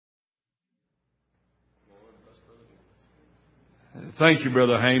Thank you,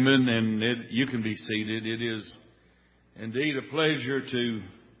 Brother Heyman, and you can be seated. It is indeed a pleasure to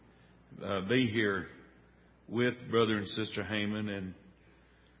be here with Brother and Sister Heyman and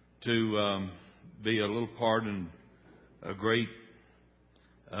to be a little part in a great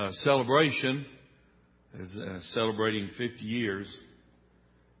celebration, celebrating 50 years.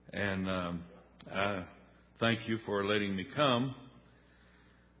 And I thank you for letting me come.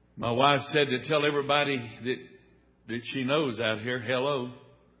 My wife said to tell everybody that she knows out here, hello.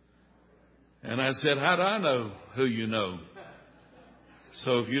 And I said, how do I know who you know?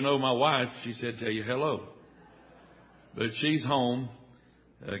 So if you know my wife, she said, tell you hello. But she's home,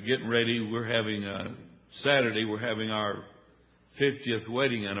 getting ready. We're having, Saturday, we're having our 50th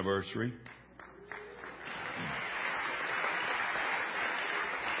wedding anniversary.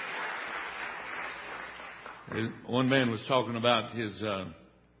 One man was talking about his,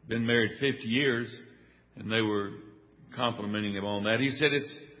 been married 50 years, and they were complimenting him on that. He said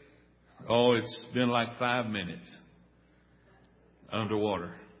it's been like 5 minutes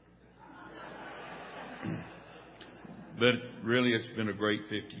underwater. But really, it's been a great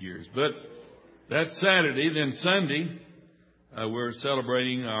 50 years. But that's Saturday. Then Sunday, we're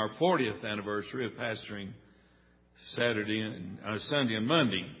celebrating our 40th anniversary of pastoring Sunday and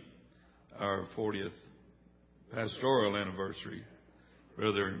Monday, our 40th pastoral anniversary.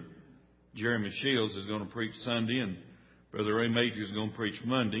 Brother Jeremy Shields is going to preach Sunday, and Brother Ray Major is going to preach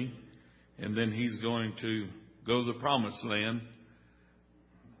Monday, and then he's going to go to the Promised Land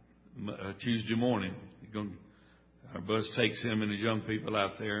Tuesday morning. Our bus takes him and his young people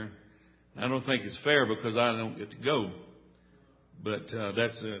out there. I don't think it's fair because I don't get to go, but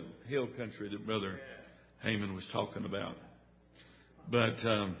that's a hill country that Brother Heyman was talking about. But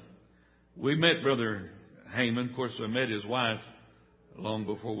we met Brother Heyman. Of course, I met his wife long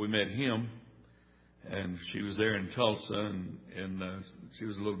before we met him, and she was there in Tulsa, and she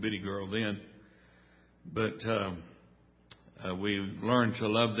was a little bitty girl then. But we learned to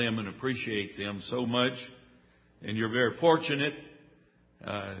love them and appreciate them so much, and you're very fortunate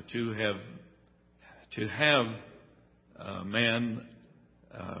to have a man,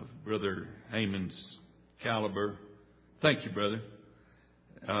 Brother Heyman's caliber. Thank you, brother.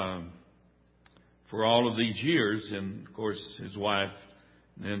 For all of these years, and of course his wife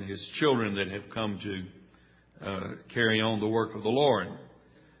and his children that have come to carry on the work of the Lord.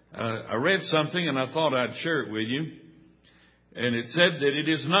 I read something and I thought I'd share it with you. And it said that it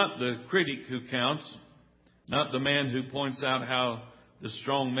is not the critic who counts, not the man who points out how the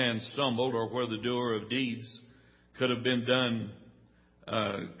strong man stumbled or where the doer of deeds could have done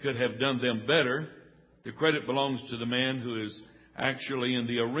them better. The credit belongs to the man who is actually in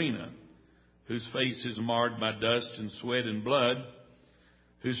the arena, whose face is marred by dust and sweat and blood,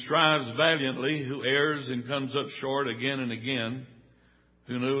 who strives valiantly, who errs and comes up short again and again,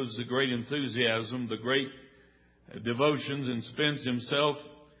 who knows the great enthusiasm, the great devotions, and spends himself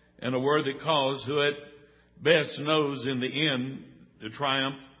in a worthy cause, who at best knows in the end the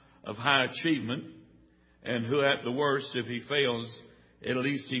triumph of high achievement, and who at the worst, if he fails, at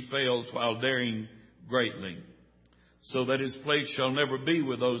least he fails while daring greatly, so that his place shall never be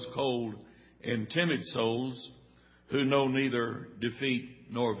with those cold and timid souls who know neither defeat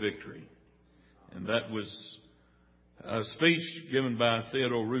nor victory. And that was a speech given by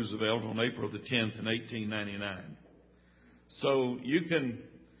Theodore Roosevelt on April the 10th in 1899. So you can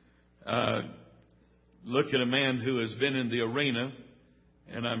look at a man who has been in the arena,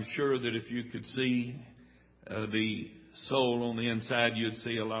 and I'm sure that if you could see the soul on the inside, you'd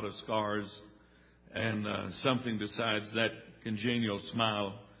see a lot of scars and something besides that congenial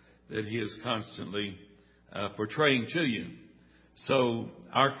smile that he is constantly portraying to you. So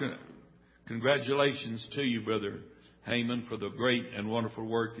our congratulations to you, Brother Heyman, for the great and wonderful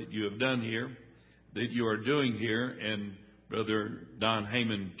work that you have done here, that you are doing here, and Brother Don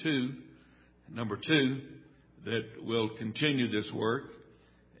Heyman number two, that will continue this work,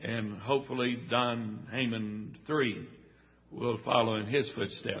 and hopefully Don Heyman 3 will follow in his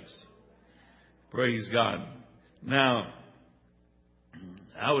footsteps. Praise God. Now,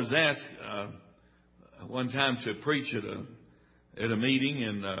 I was asked one time to preach at a meeting,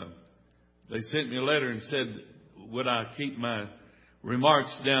 and they sent me a letter and said, would I keep my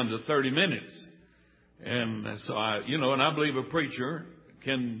remarks down to 30 minutes? And so and I believe a preacher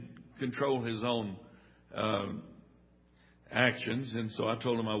can control his own actions, and so I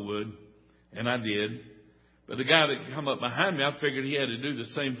told him I would, and I did. But the guy that come up behind me, I figured he had to do the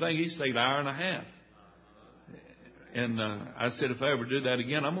same thing. He stayed an hour and a half. And I said, if I ever do that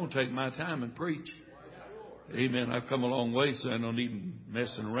again, I'm going to take my time and preach. Amen. I've come a long way, so I don't need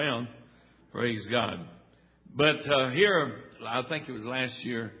messing around. Praise God. But here, I think it was last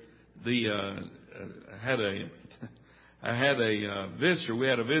year, I had a visitor. We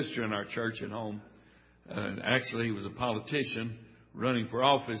had a visitor in our church at home. Actually, he was a politician running for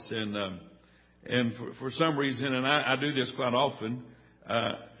office, and for some reason, and I do this quite often.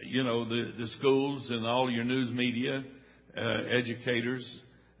 The schools and all your news media, educators,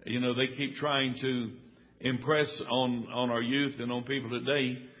 they keep trying to impress on our youth and on people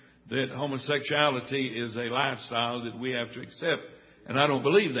today that homosexuality is a lifestyle that we have to accept. And I don't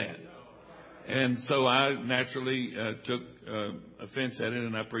believe that. And so I naturally took offense at it,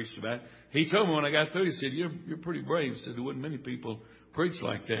 and I preached about it. He told me when I got through, he said, you're pretty brave. He said, there wasn't many people preach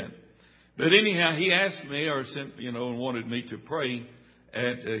like that. But anyhow, he asked me or sent, and wanted me to pray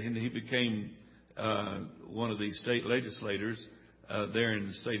and he became one of the state legislators there in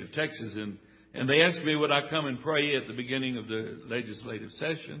the state of Texas. And they asked me, would I come and pray at the beginning of the legislative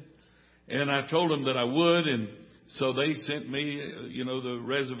session? And I told them that I would. And so they sent me, the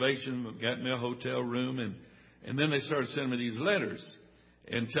reservation, got me a hotel room. And then they started sending me these letters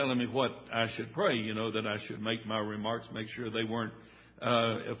and telling me what I should pray, that I should make my remarks, make sure they weren't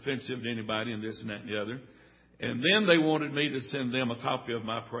offensive to anybody and this and that and the other. And then they wanted me to send them a copy of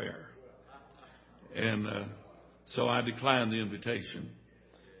my prayer. And so I declined the invitation.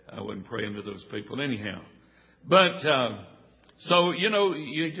 I wasn't praying to those people anyhow. But so,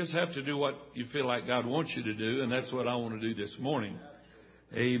 you just have to do what you feel like God wants you to do. And that's what I want to do this morning.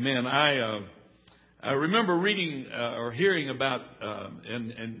 Amen. I remember reading or hearing about,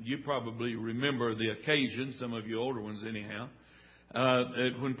 and you probably remember the occasion, some of you older ones anyhow,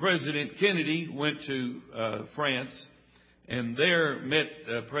 when President Kennedy went to France and there met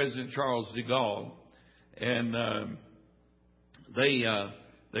President Charles de Gaulle. And they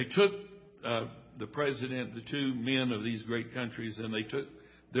took the president, the two men of these great countries, and they took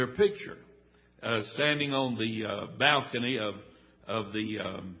their picture standing on the balcony of the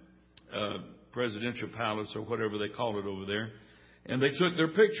presidential palace or whatever they call it over there. And they took their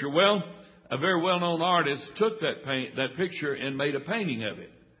picture. Well, a very well-known artist took that picture and made a painting of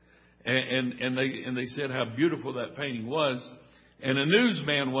it. And they said how beautiful that painting was. And a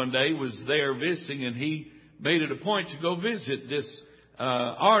newsman one day was there visiting, and he made it a point to go visit this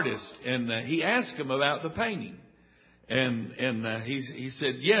artist. And he asked him about the painting. And he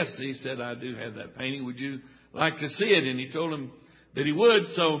said, yes. He said, I do have that painting. Would you like to see it? And he told him that he would.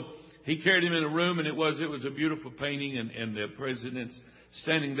 So he carried him in a room, and it was a beautiful painting, and the president's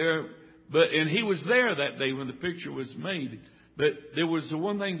standing there. And he was there that day when the picture was made. But there was the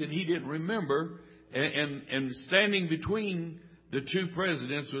one thing that he didn't remember, and standing between the two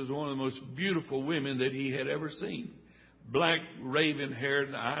presidents was one of the most beautiful women that he had ever seen. Black,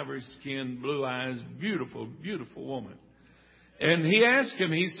 raven-haired, ivory skin, blue eyes, beautiful, beautiful woman. And he asked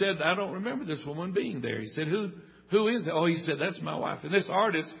him, he said, I don't remember this woman being there. He said, who is that? Oh, he said, that's my wife. And this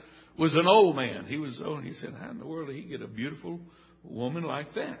artist was an old man. He was old. He said, how in the world did he get a beautiful woman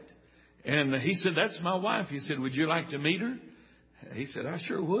like that? And he said, that's my wife. He said, would you like to meet her? He said, I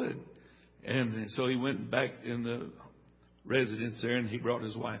sure would. And so he went back in the residence there, and he brought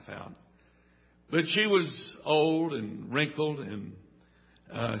his wife out. But she was old and wrinkled, and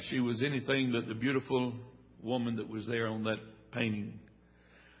she was anything but the beautiful woman that was there on that painting.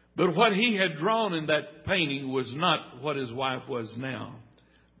 But what he had drawn in that painting was not what his wife was now,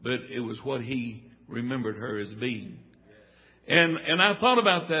 but it was what he remembered her as being. And I thought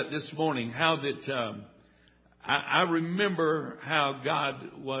about that this morning, how that I remember how God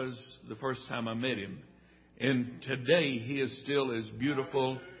was the first time I met him. And today he is still as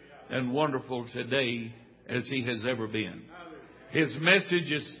beautiful and wonderful today as he has ever been. His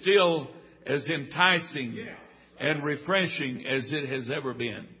message is still as enticing and refreshing as it has ever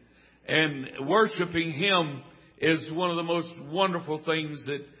been. And worshiping him is one of the most wonderful things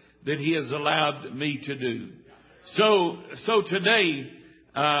that he has allowed me to do. So today,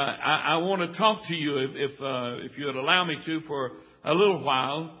 I want to talk to you, if you would allow me to, for a little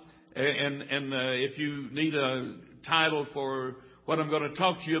while. And if you need a title for what I'm going to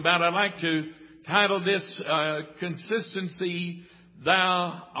talk to you about, I'd like to title this, Consistency,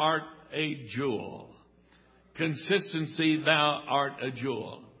 Thou Art a Jewel. Consistency, Thou Art a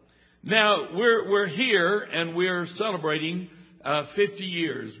Jewel. Now, we're here and we're celebrating 50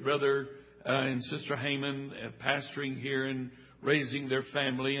 years, Brother and Sister Heyman pastoring here and raising their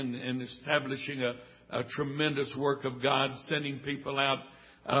family and establishing a tremendous work of God, sending people out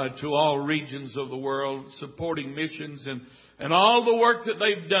to all regions of the world, supporting missions and all the work that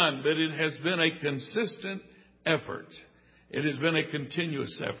they've done. But it has been a consistent effort. It has been a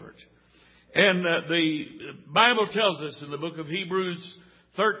continuous effort. And the Bible tells us in the book of Hebrews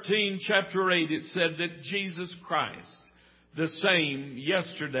 13, chapter 8, it said that Jesus Christ, the same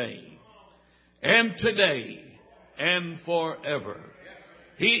yesterday and today and forever.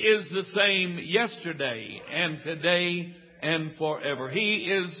 He is the same yesterday and today and forever. He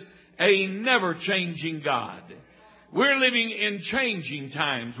is a never-changing God. We're living in changing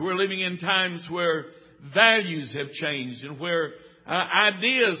times. We're living in times where values have changed and where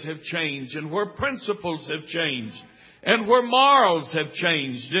ideas have changed and where principles have changed and where morals have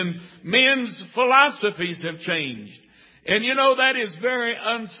changed and men's philosophies have changed. And you know, that is very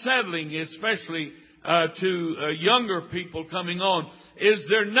unsettling, especially to younger people coming on. Is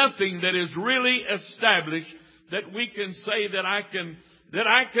there nothing that is really established that we can say that I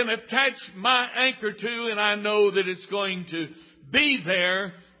can attach my anchor to, and I know that it's going to be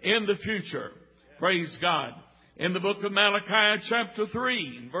there in the future? Praise God. In the book of Malachi, chapter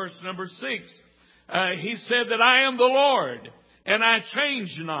 3, verse number 6, he said that I am the Lord, and I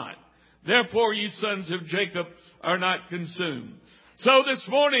change not. Therefore, ye sons of Jacob are not consumed. So this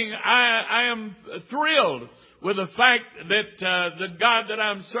morning, I am thrilled with the fact that the God that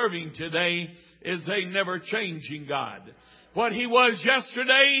I'm serving today is a never-changing God. What He was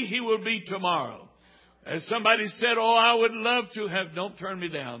yesterday, He will be tomorrow. As somebody said, oh, I would love to have, don't turn me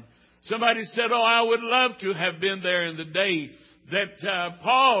down. Somebody said, oh, I would love to have been there in the day that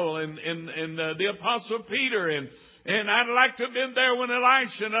Paul and the Apostle Peter and I'd like to have been there when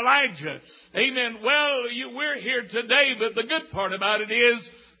Elisha and Elijah. Amen. Well, we're here today, but the good part about it is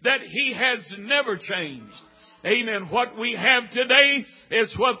that He has never changed. Amen. What we have today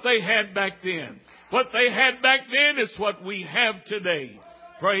is what they had back then. What they had back then is what we have today.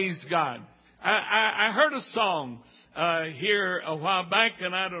 Praise God. I heard a song here a while back,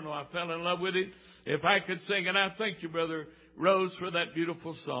 and I don't know, I fell in love with it. If I could sing, and I thank you, Brother Rose, for that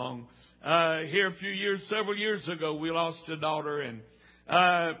beautiful song. Here several years ago, we lost a daughter, and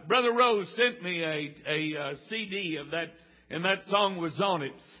Brother Rose sent me a CD of that, and that song was on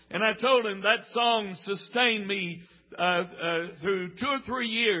it. And I told him that song sustained me through 2 or 3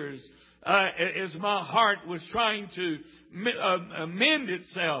 years as my heart was trying to mend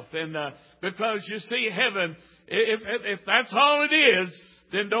itself. And because you see, heaven, if that's all it is,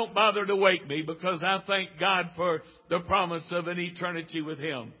 then don't bother to wake me, because I thank God for the promise of an eternity with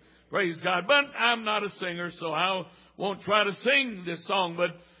Him. Praise God. But I'm not a singer, so I won't try to sing this song. But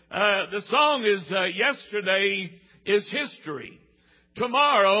the song is, yesterday is history.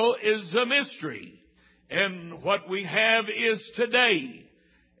 Tomorrow is a mystery. And what we have is today.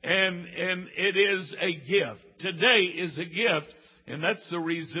 And it is a gift. Today is a gift. And that's the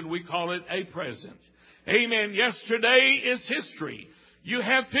reason we call it a present. Amen. Yesterday is history. You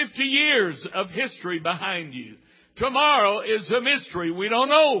have 50 years of history behind you. Tomorrow is a mystery. We don't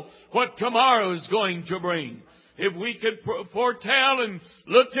know what tomorrow is going to bring. If we could foretell and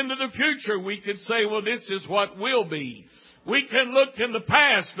look into the future, we could say, well, this is what will be. We can look in the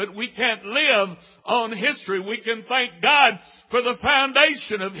past, but we can't live on history. We can thank God for the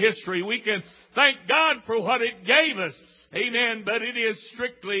foundation of history. We can thank God for what it gave us. Amen. But it is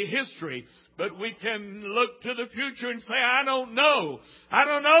strictly history. But we can look to the future and say, I don't know. I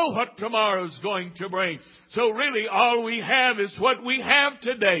don't know what tomorrow's going to bring. So really all we have is what we have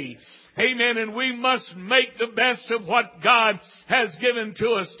today. Amen. And we must make the best of what God has given to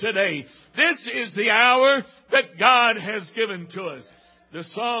us today. This is the hour that God has given to us. The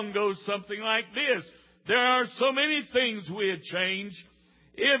song goes something like this. There are so many things we'd change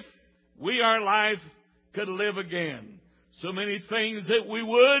if our life could live again. So many things that we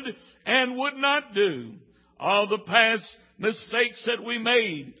would and would not do. All the past mistakes that we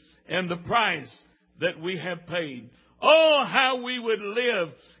made and the price that we have paid. Oh, how we would live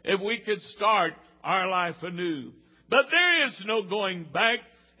if we could start our life anew. But there is no going back,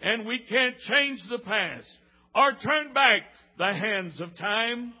 and we can't change the past or turn back the hands of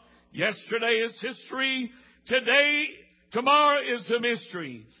time. Yesterday is history. Tomorrow is a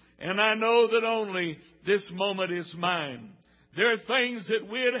mystery. And I know that only this moment is mine. There are things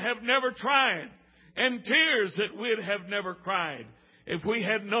that we'd have never tried and tears that we'd have never cried if we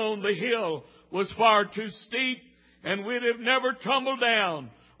had known the hill was far too steep, and we'd have never tumbled down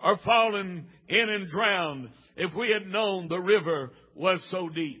or fallen in and drowned if we had known the river was so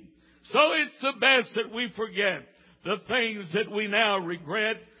deep. So it's the best that we forget the things that we now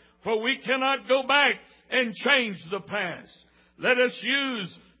regret, for we cannot go back and change the past. Let us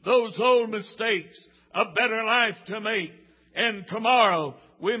use those old mistakes, a better life to make, and tomorrow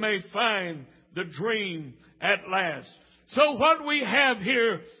we may find the dream at last. So what we have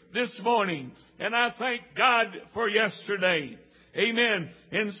here this morning, and I thank God for yesterday. Amen.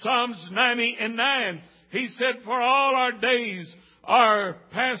 In Psalms 90 and 9, He said, for all our days are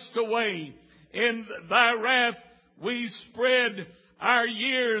passed away. In thy wrath we spread our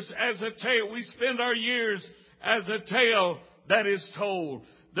years as a tale. We spend our years as a tale that is told.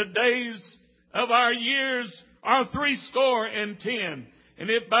 The days of our years are 70, and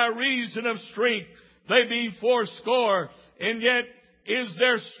if by reason of strength they be 80, and yet is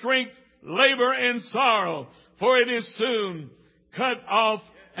their strength labor and sorrow, for it is soon cut off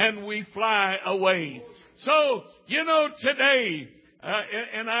and we fly away. So, today,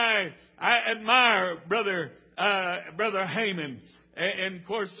 and I admire Brother Heyman. And of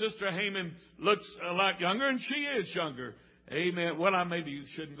course, Sister Heyman looks a lot younger, and she is younger. Amen. Well, I maybe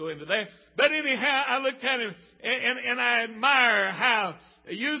shouldn't go into that. But anyhow, I look at him, and I admire how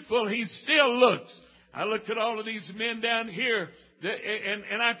youthful he still looks. I look at all of these men down here,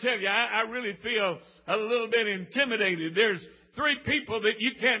 and I tell you, I really feel a little bit intimidated. There's 3 people that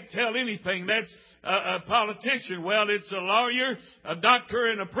you can't tell anything. That's a politician. Well, it's a lawyer, a doctor,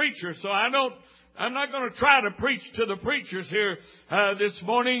 and a preacher. So I'm not going to try to preach to the preachers here this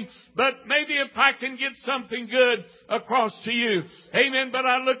morning, but maybe if I can get something good across to you. Amen. But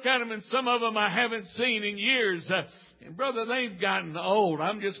I look at them, and some of them I haven't seen in years. And brother, they've gotten old.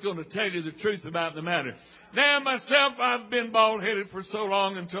 I'm just going to tell you the truth about the matter. Now, myself, I've been bald-headed for so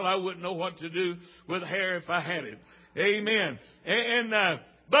long until I wouldn't know what to do with hair if I had it. Amen.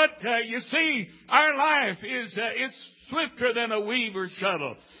 But you see, our life is it's swifter than a weaver's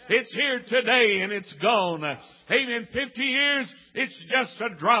shuttle. It's here today and it's gone. Amen. 50 years, it's just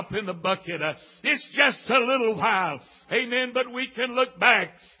a drop in the bucket. It's just a little while. Amen. But we can look back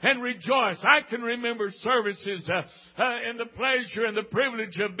and rejoice. I can remember services and the pleasure and the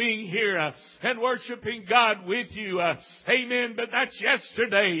privilege of being here and worshiping God with you. Amen. But that's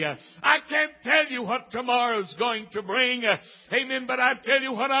yesterday. I can't tell you what tomorrow's going to bring. Amen. But I tell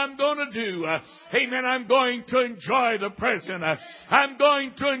you what I'm going to do. Amen. I'm going to enjoy the present. I'm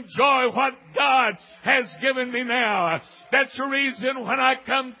going to enjoy what God has given me now. That's the reason when I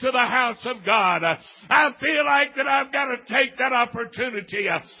come to the house of God, I feel like that I've got to take that opportunity.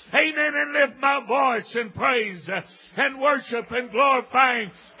 Amen. And lift my voice in praise and worship and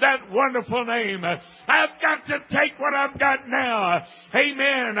glorifying that wonderful name. I've got to take what I've got now.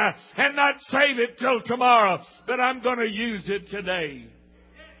 Amen. And not save it till tomorrow, but I'm going to use it today.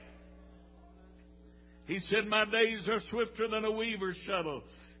 He said, my days are swifter than a weaver's shuttle,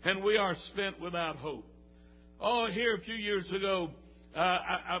 and we are spent without hope. Oh, here a few years ago,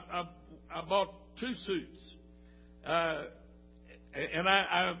 I bought 2 suits. And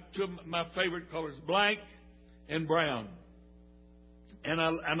two of my favorite colors, black and brown. And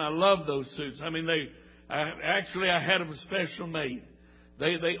I love those suits. I mean, I had them special made.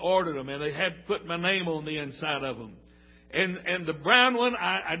 They ordered them, and they had put my name on the inside of them. And the brown one,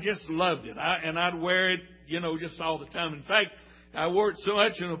 I just loved it. And I'd wear it, just all the time. In fact, I wore it so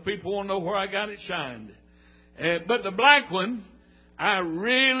much, people won't know where I got it shined. But the black one, I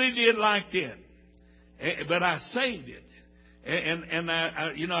really did like it. But I saved it. And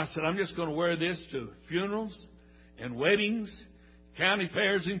I said, I'm just going to wear this to funerals and weddings, county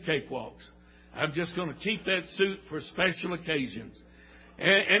fairs and cakewalks. I'm just going to keep that suit for special occasions.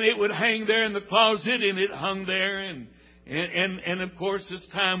 And it would hang there in the closet, and it hung there. And of course, as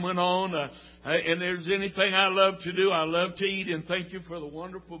time went on, and there's anything I love to do, I love to eat. And thank you for the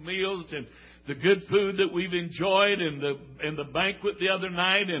wonderful meals and the good food that we've enjoyed, and the banquet the other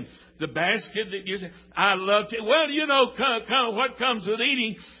night, and the basket that you said. I love to. Well, kind of what comes with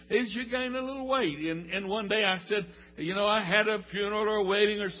eating is you gain a little weight. And one day I said, I had a funeral or a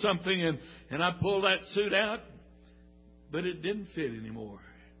wedding or something, and I pulled that suit out, but it didn't fit anymore.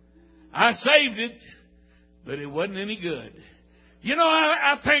 I saved it, but it wasn't any good.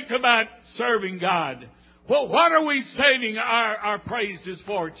 I think about serving God. Well, what are we saving our praises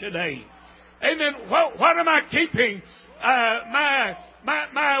for today? Amen. What am I keeping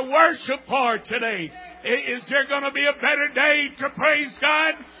my worship for today? Is there going to be a better day to praise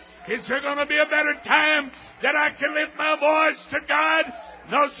God? Is there going to be a better time that I can lift my voice to God?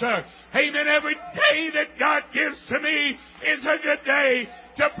 No, sir. Amen. Every day that God gives to me is a good day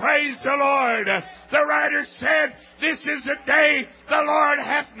to praise the Lord. The writer said, this is a day the Lord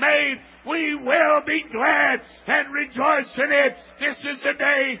hath made. We will be glad and rejoice in it. This is a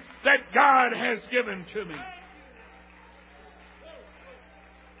day that God has given to me.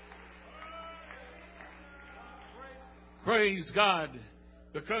 Praise God.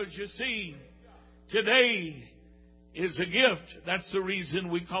 Because you see, today is a gift. That's the reason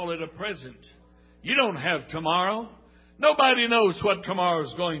we call it a present. You don't have tomorrow. Nobody knows what tomorrow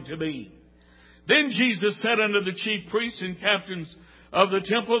is going to be. Then Jesus said unto the chief priests and captains of the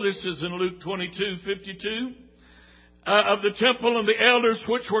temple. This is in Luke 22:52. Of the temple and the elders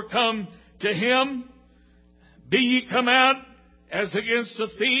which were come to him, be ye come out as against a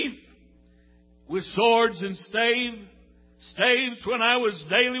thief, with swords and staves, when I was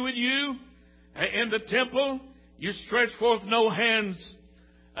daily with you in the temple, you stretched forth no hands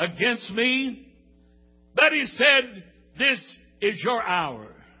against me. But he said, this is your hour.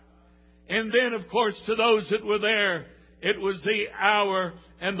 And then, of course, to those that were there, it was the hour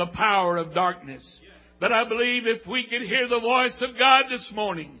and the power of darkness. But I believe if we could hear the voice of God this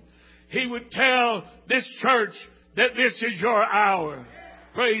morning, He would tell this church that this is your hour.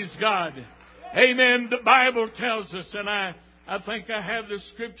 Praise God. Amen. The Bible tells us, and I think I have the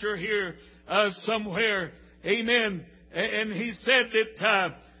scripture here somewhere. Amen. And He said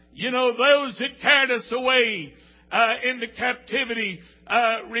that, those that carried us away into captivity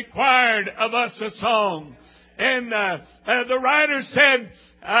required of us a song. And the writer said,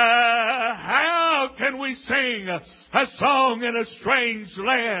 how can we sing a song in a strange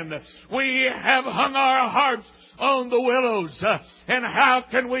land? We have hung our harps on the willows. And how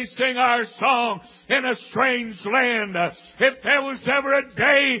can we sing our song in a strange land? If there was ever a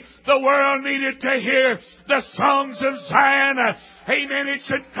day the world needed to hear the songs of Zion, amen, it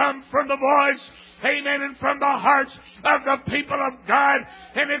should come from the voice, amen, and from the hearts of the people of God.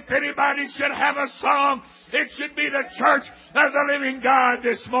 And if anybody should have a song, it should be the church of the living God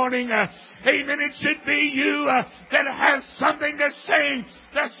this morning. Amen. It should be you that has something to sing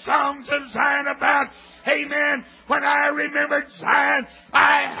the songs of Zion about. Amen. When I remembered Zion,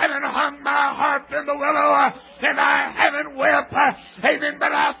 I haven't hung my harp in the willow and I haven't wept. Amen.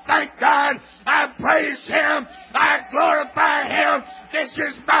 But I thank God. I praise Him. I glorify Him. This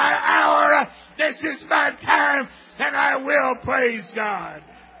is my hour. This is my time. And I will praise God.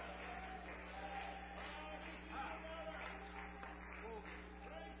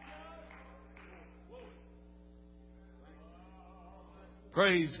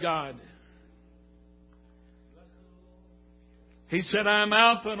 Praise God. He said, I am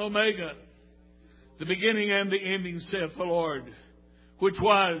Alpha and Omega, the beginning and the ending, saith the Lord, which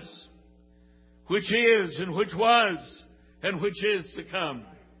was, which is, and which was, and which is to come.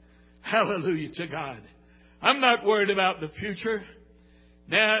 Hallelujah to God. I'm not worried about the future.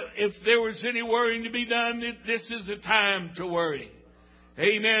 Now, if there was any worrying to be done, this is a time to worry.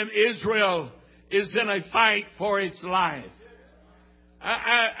 Amen. Israel is in a fight for its life.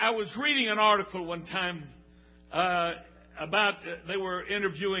 I was reading an article one time about they were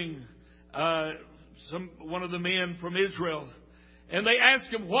interviewing one of the men from Israel, and they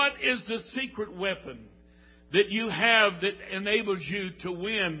asked him, what is the secret weapon that you have that enables you to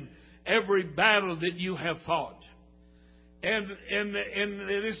win every battle that you have fought? And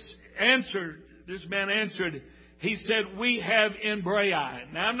this man answered, he said, we have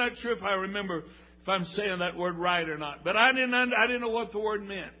embraei. Now I'm not sure if I remember if I'm saying that word right or not. But I didn't know what the word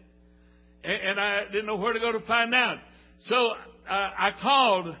meant. And I didn't know where to go to find out. So I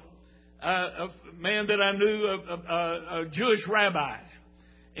called a man that I knew, a Jewish rabbi,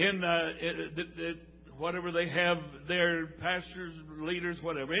 in whatever they have, their pastors, leaders,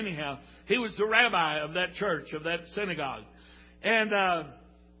 whatever. Anyhow, he was the rabbi of that church, of that synagogue. And I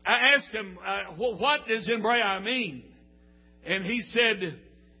asked him, what does embraei mean? And he said,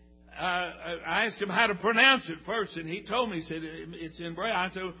 I asked him how to pronounce it first, and he told me, he said, it's embraei. I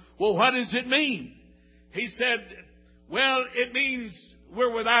said, well, what does it mean? He said, well, it means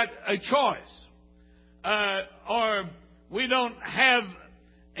we're without a choice. Or we don't have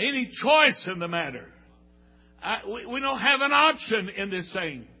any choice in the matter. We don't have an option in this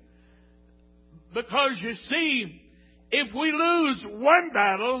thing. Because you see, if we lose one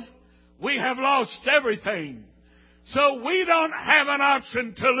battle, we have lost everything. So we don't have an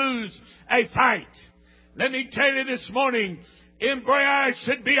option to lose a fight. Let me tell you this morning, embraei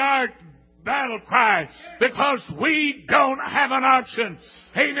should be our battle cry, because we don't have an option.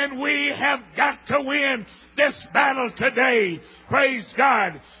 Amen. We have got to win this battle today. Praise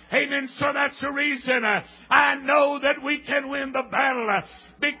God. Amen. So that's the reason I know that we can win the battle,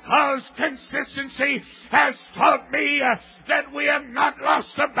 because consistency has taught me that we have not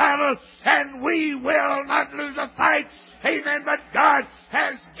lost a battle and we will not lose a fight. Amen. But God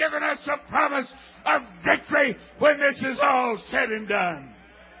has given us a promise of victory when this is all said and done.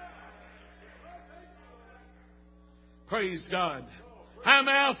 Praise God. I'm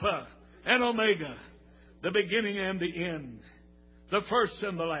Alpha and Omega, the beginning and the end, the first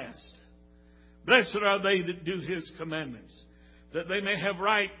and the last. Blessed are they that do His commandments, that they may have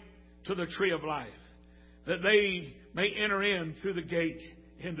right to the tree of life, that they may enter in through the gate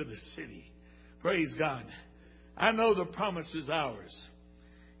into the city. Praise God. I know the promise is ours.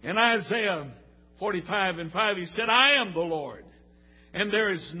 In Isaiah 45:5, He said, I am the Lord, and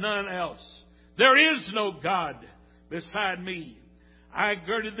there is none else. There is no God beside me. I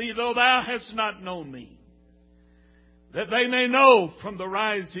girded thee, though thou hast not known me, that they may know from the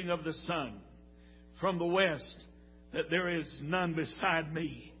rising of the sun, from the west, that there is none beside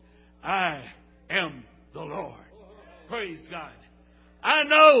me. I am the Lord. Praise God. I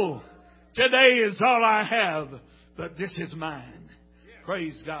know today is all I have, but this is mine.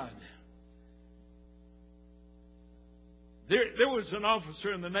 Praise God. There was an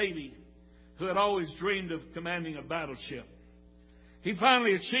officer in the Navy who had always dreamed of commanding a battleship. He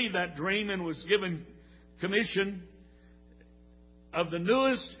finally achieved that dream and was given commission of the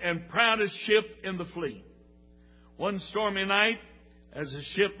newest and proudest ship in the fleet. One stormy night, as the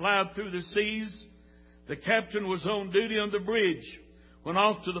ship plowed through the seas, the captain was on duty on the bridge. When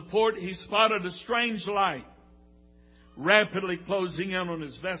off to the port, he spotted a strange light rapidly closing in on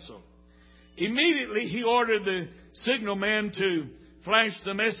his vessel. Immediately, he ordered the signalman to flash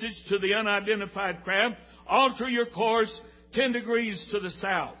the message to the unidentified craft, alter your course 10 degrees to the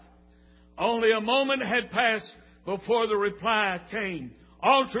south. Only a moment had passed before the reply came,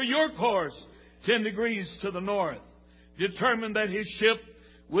 alter your course 10 degrees to the north. Determined that his ship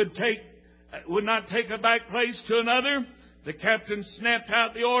would not take a back place to another, the captain snapped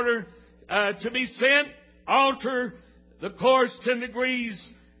out the order to be sent, alter the course 10 degrees.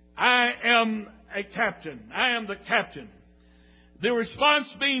 I am a captain. I am the captain. The response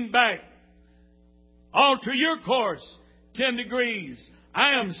beamed back, alter your course 10 degrees.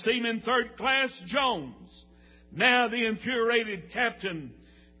 I am Seaman Third Class Jones. Now the infuriated captain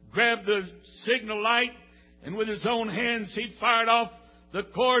grabbed the signal light, and with his own hands he fired off the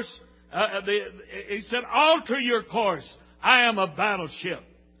course. He said, alter your course. I am a battleship.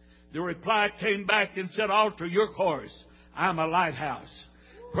 The reply came back and said, alter your course. I'm a lighthouse.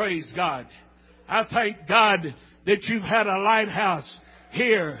 Praise God. I thank God that you've had a lighthouse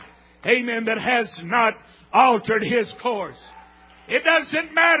here. Amen. That has not altered his course. It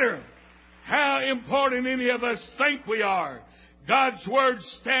doesn't matter how important any of us think we are. God's Word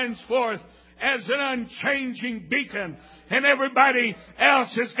stands forth as an unchanging beacon, and everybody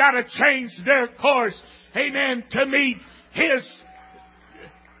else has got to change their course, amen, to meet His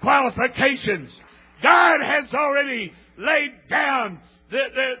qualifications. God has already laid down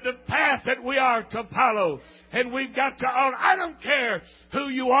the path that we are to follow, and we've got to own. I don't care who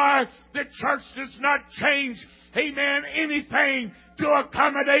you are. The church does not change, amen, anything to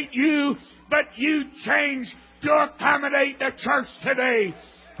accommodate you, but you change to accommodate the church today.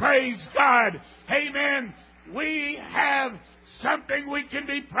 Praise God. Amen. We have something we can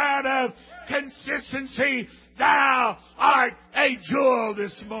be proud of. Consistency. Thou art a jewel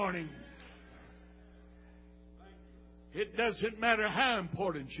this morning. It doesn't matter how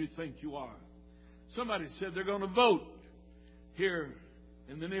important you think you are. Somebody said they're going to vote here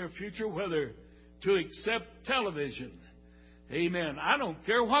in the near future whether to accept television. Amen. I don't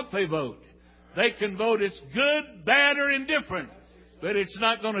care what they vote. They can vote it's good, bad, or indifferent. But it's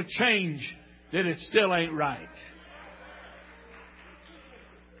not going to change that it still ain't right.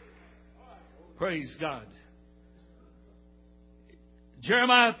 Praise God.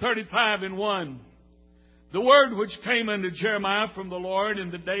 Jeremiah 35:1. The word which came unto Jeremiah from the Lord in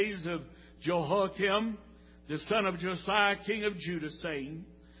the days of Jehoiakim, the son of Josiah, king of Judah, saying,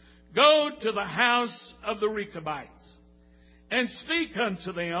 Go to the house of the Rechabites, and speak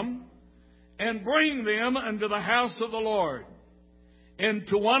unto them, and bring them unto the house of the Lord,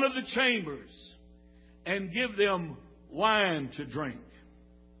 into one of the chambers, and give them wine to drink.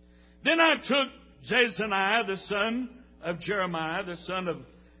 Then I took Jezaniah, the son of Jeremiah, the son of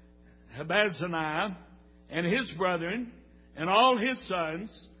Habazaniah, and his brethren, and all his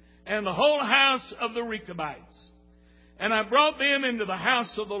sons, and the whole house of the Rechabites. And I brought them into the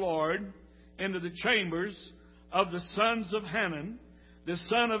house of the Lord, into the chambers of the sons of Hanan, the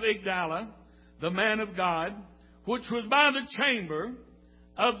son of Igdalah, the man of God, which was by the chamber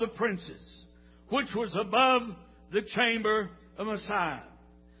of the princes, which was above the chamber of Messiah,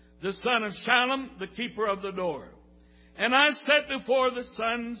 the son of Shallum, the keeper of the door. And I set before the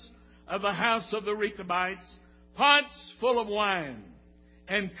sons of the house of the Rechabites pots full of wine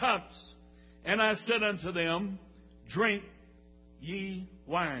and cups. And I said unto them, Drink ye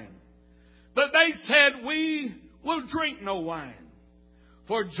wine. But they said, We will drink no wine.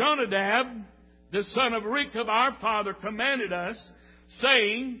 For Jonadab, the son of Rechab, our father, commanded us,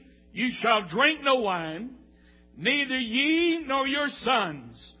 saying, You shall drink no wine, neither ye nor your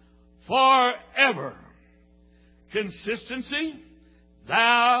sons, forever. Consistency,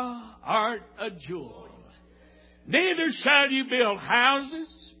 thou art a jewel. Neither shall you build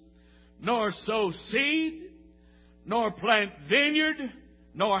houses, nor sow seed, nor plant vineyard,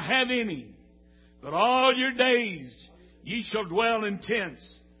 nor have any. But all your days ye shall dwell in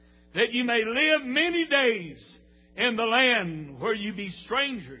tents, that ye may live many days in the land where you be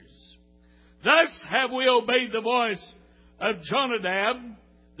strangers. Thus have we obeyed the voice of Jonadab,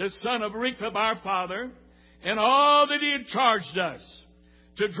 the son of Rechab our father, and all that he had charged us,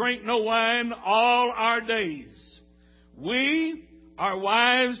 to drink no wine all our days. We, our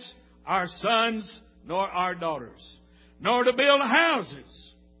wives, our sons, nor our daughters, nor to build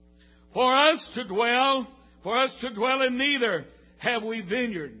houses, for us to dwell in. Neither have we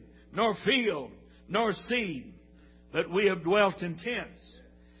vineyard, nor field, nor seed, but we have dwelt in tents,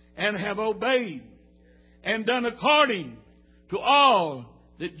 and have obeyed, and done according to all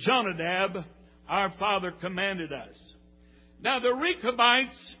that Jonadab our father commanded us. Now the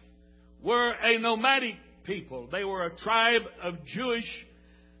Rechabites were a nomadic people. They were a tribe of Jewish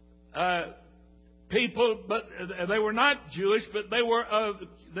people, but they were not Jewish, but they were of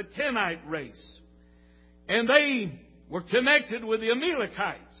the Kenite race. And they were connected with the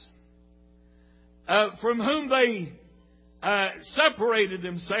Amalekites, from whom they separated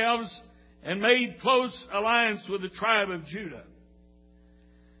themselves and made close alliance with the tribe of Judah,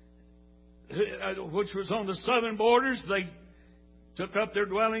 which was on the southern borders. They took up their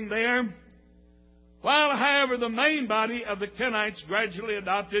dwelling there. While, however, the main body of the Kenites gradually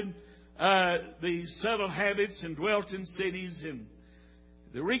adopted the settled habits and dwelt in cities, and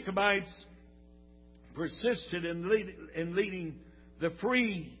the Rechabites persisted in leading the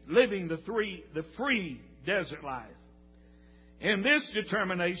free desert life. In this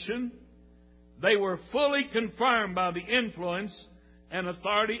determination, they were fully confirmed by the influence and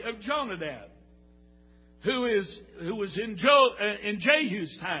authority of Jonadab, who was in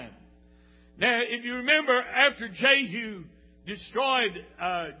Jehu's time. Now, if you remember, after Jehu destroyed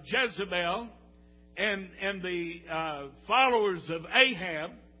Jezebel and the followers of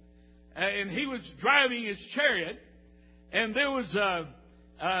Ahab, and he was driving his chariot, and there was a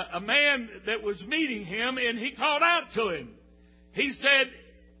man that was meeting him, and he called out to him. He said,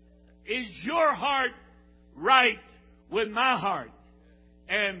 "Is your heart right with my heart?"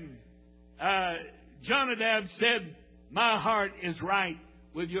 And Jonadab said, "My heart is right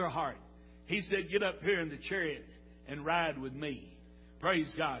with your heart." He said, "Get up here in the chariot and ride with me."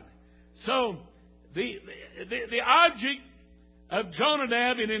 Praise God. So the object of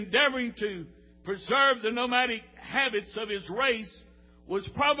Jonadab in endeavoring to preserve the nomadic habits of his race was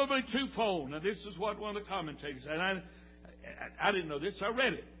probably twofold. Now, this is what one of the commentators said. I didn't know this. I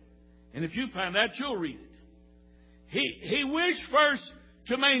read it. And if you find out, you'll read it. He wished first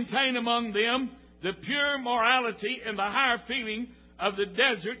to maintain among them the pure morality and the higher feeling of the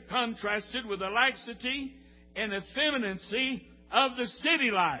desert, contrasted with the laxity and effeminacy of the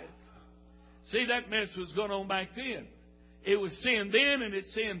city life. See, that mess was going on back then. It was sin then, and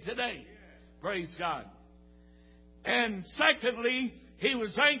it's sin today. Praise God. And secondly, he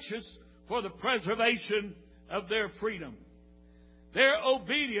was anxious for the preservation of their freedom. Their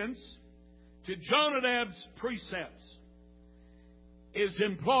obedience to Jonadab's precepts is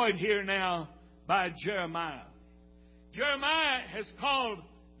employed here now by Jeremiah. Jeremiah has called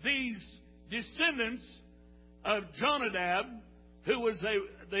these descendants of Jonadab, who was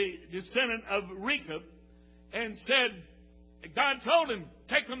the descendant of Rechab, and said, God told him,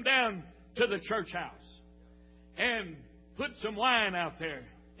 take them down to the church house and put some wine out there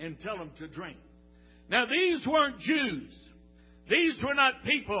and tell them to drink. Now, these weren't Jews. These were not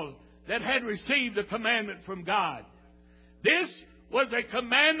people that had received the commandment from God. This was a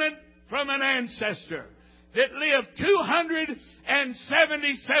commandment from an ancestor that lived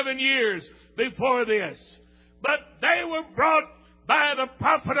 277 years before this. But they were brought by the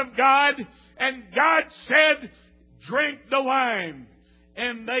prophet of God, and God said, drink the wine.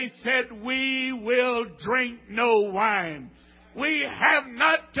 And they said, we will drink no wine. We have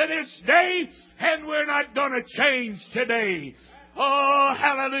not to this day, and we're not going to change today. Oh,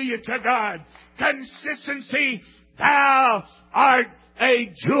 hallelujah to God. Consistency, thou art a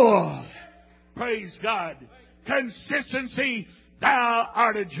jewel. Praise God. Consistency, thou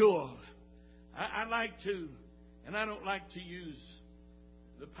art a jewel. I like to, and I don't like to use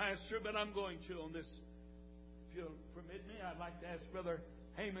the pastor, but I'm going to on this. If you'll permit me, I'd like to ask Brother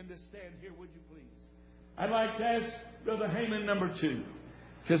Heyman to stand here, would you please? I'd like to ask Brother Heyman number 2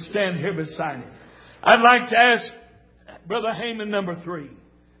 to stand here beside him. I'd like to ask Brother Heyman number 3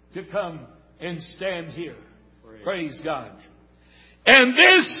 to come and stand here. Praise God. And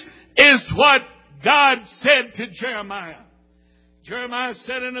this is what God said to Jeremiah. Jeremiah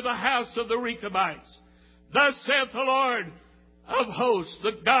said, into the house of the Rechabites, Thus saith the Lord of hosts,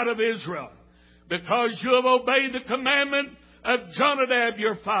 the God of Israel, because you have obeyed the commandment of Jonadab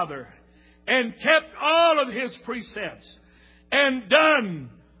your father, and kept all of his precepts, and done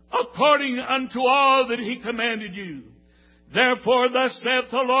according unto all that he commanded you. Therefore thus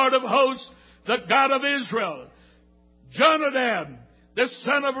saith the Lord of hosts, the God of Israel, Jonadab, the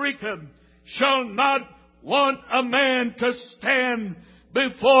son of Rechab, shall not want a man to stand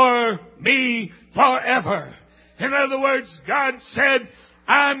before me forever. In other words, God said,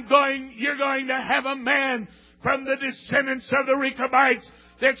 you're going to have a man from the descendants of the Rechabites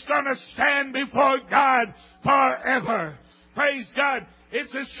that's going to stand before God forever. Praise God.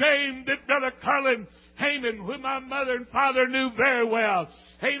 It's a shame that Brother Colin Heyman, who my mother and father knew very well,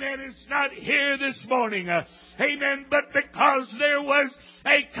 amen, is not here this morning. Amen. But because there was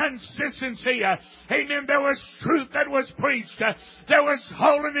a consistency, amen, there was truth that was preached. There was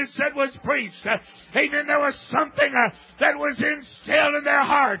holiness that was preached. Amen. There was something that was instilled in their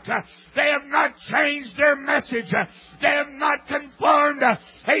heart. They have not changed their message. They have not conformed,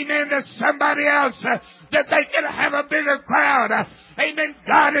 amen, to somebody else that they can have a bigger crowd. Amen.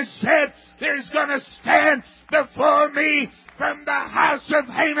 God has said there's going to stand before me from the house of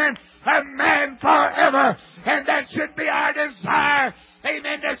Haman a man forever. And that should be our desire.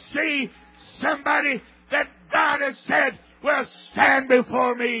 Amen. To see somebody that God has said will stand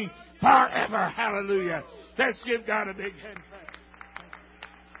before me forever. Hallelujah. Let's give God a big hand clap.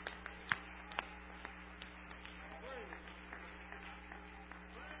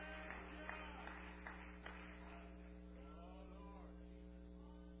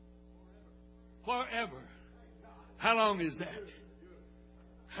 Forever. How long is that?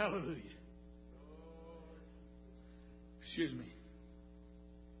 Hallelujah. Excuse me.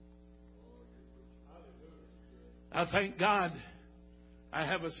 I thank God I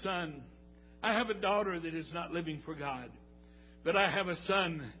have a son. I have a daughter that is not living for God. But I have a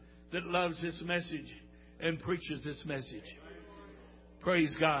son that loves this message and preaches this message.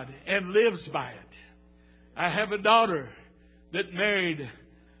 Praise God. And lives by it. I have a daughter that married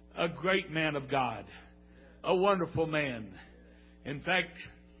a great man of God. A wonderful man. In fact,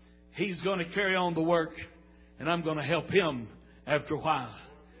 he's going to carry on the work, and I'm going to help him after a while.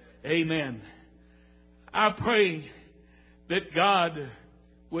 Amen. I pray that God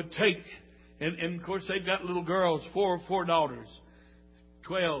would take, and of course they've got little girls, four daughters,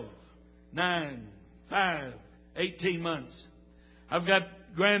 12, 9, 5, 18 months. I've got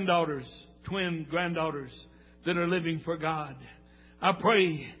granddaughters, twin granddaughters that are living for God. I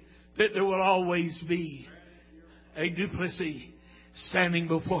pray that there will always be a Duplissey standing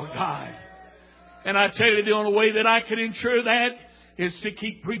before God. And I tell you, the only way that I can ensure that is to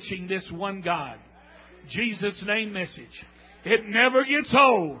keep preaching this one God. Jesus' name message. It never gets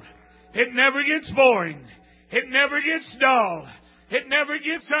old. It never gets boring. It never gets dull. It never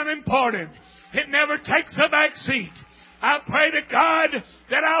gets unimportant. It never takes a back seat. I pray to God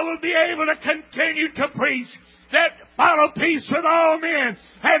that I will be able to continue to preach that follow peace with all men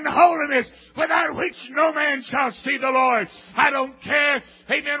and holiness, without which no man shall see the Lord. I don't care,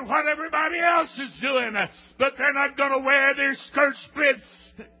 amen, what everybody else is doing, but they're not going to wear their skirts split.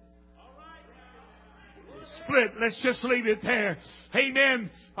 Let's just leave it there. Amen.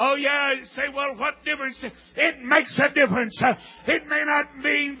 Oh yeah, you say, well, what difference? It makes a difference. It may not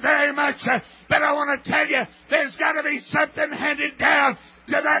mean very much, but I want to tell you, there's got to be something handed down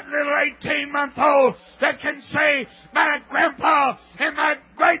to that little 18-month-old that can say, my grandpa and my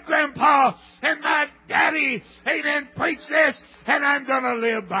great-grandpa and my daddy, amen, preach this, and I'm going to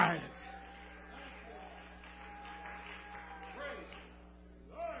live by it.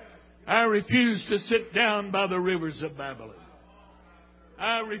 I refuse to sit down by the rivers of Babylon.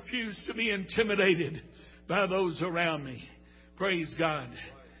 I refuse to be intimidated by those around me. Praise God.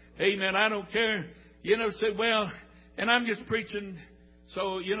 Amen. I don't care. Say, well, and I'm just preaching,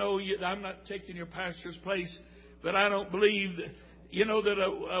 so, I'm not taking your pastor's place, but I don't believe that,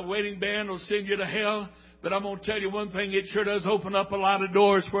 that a wedding band will send you to hell. But I'm going to tell you one thing, it sure does open up a lot of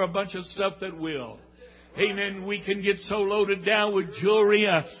doors for a bunch of stuff that will. Amen. We can get so loaded down with jewelry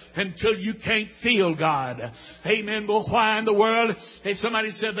until you can't feel God. Amen. Well, why in the world? Hey,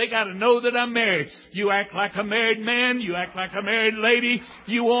 somebody said they got to know that I'm married. You act like a married man. You act like a married lady.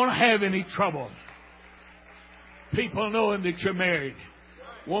 You won't have any trouble. People knowing that you're married.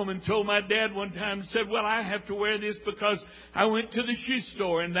 Woman told my dad one time, said, well, I have to wear this because I went to the shoe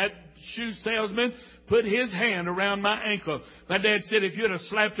store and that shoe salesman put his hand around my ankle. My dad said if you'd have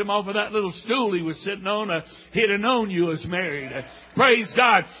slapped him off of that little stool he was sitting on, he'd have known you was married. Praise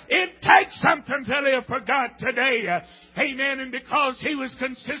God. It takes something to live for God today. Amen. And because he was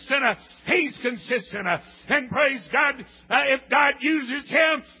consistent, he's consistent. And praise God, if God uses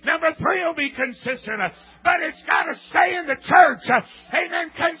him, number 3 will be consistent. But it's got to stay in the church.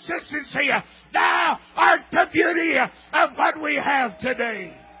 Amen. Consistency. Thou art the beauty of what we have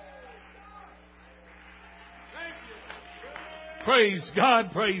today. Praise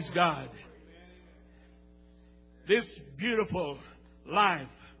God, praise God. This beautiful life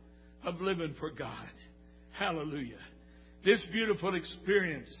of living for God. Hallelujah. This beautiful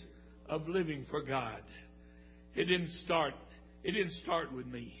experience of living for God. It didn't start with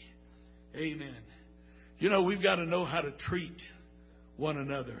me. Amen. You know, we've got to know how to treat one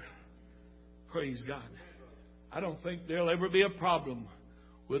another. Praise God. I don't think there'll ever be a problem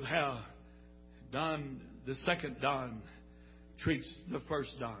with how Don, the second Don, treats the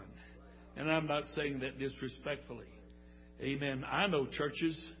first Don. And I'm not saying that disrespectfully. Amen. I know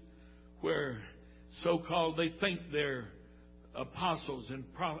churches where so-called they think they're apostles and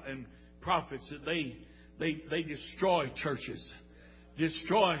prophets, that they destroy churches,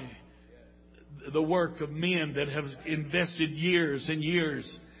 destroy the work of men that have invested years and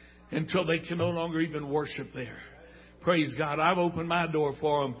years until they can no longer even worship there. Praise God. I've opened my door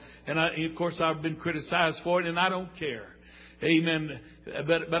for them. And of course, I've been criticized for it, and I don't care. Amen.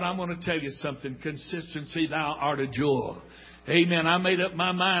 But I'm going to tell you something. Consistency, thou art a jewel. Amen. I made up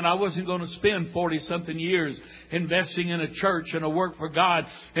my mind. I wasn't going to spend 40-something years investing in a church and a work for God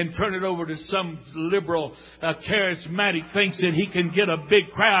and turn it over to some liberal, charismatic thinks that he can get a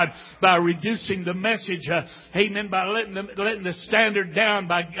big crowd by reducing the message. Amen. By letting the standard down.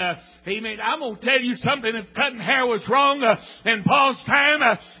 Amen. I'm going to tell you something. If cutting hair was wrong in Paul's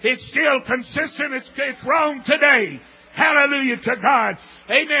time, it's still consistent. It's wrong today. Hallelujah to God.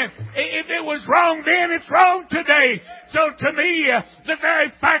 Amen. If it was wrong then, it's wrong today. So to me, the very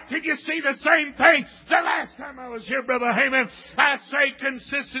fact that you see the same thing, the last time I was here, Brother Heyman, I say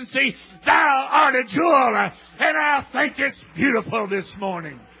consistency, thou art a jewel. And I think it's beautiful this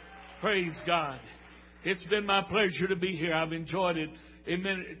morning. Praise God. It's been my pleasure to be here. I've enjoyed it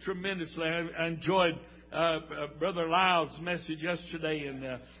tremendously. I enjoyed Brother Lyle's message yesterday, and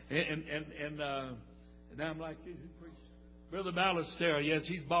now I'm like you. Brother Ballester, yes,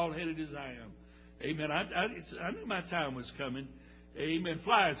 he's bald-headed as I am. Amen. I knew my time was coming. Amen.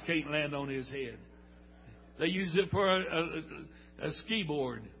 Flies can't land on his head. They use it for a ski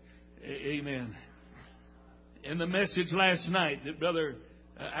board. Amen. And the message last night that Brother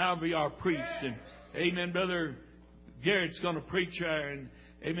Alviar preached, and amen, Brother Garrett's going to preach there, and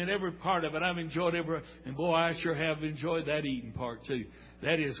amen, every part of it. I've enjoyed and boy, I sure have enjoyed that eating part too.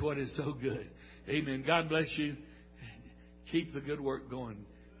 That is what is so good. Amen. God bless you. Keep the good work going.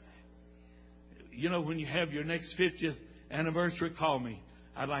 You know, when you have your next 50th anniversary, call me.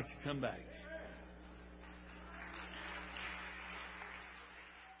 I'd like to come back.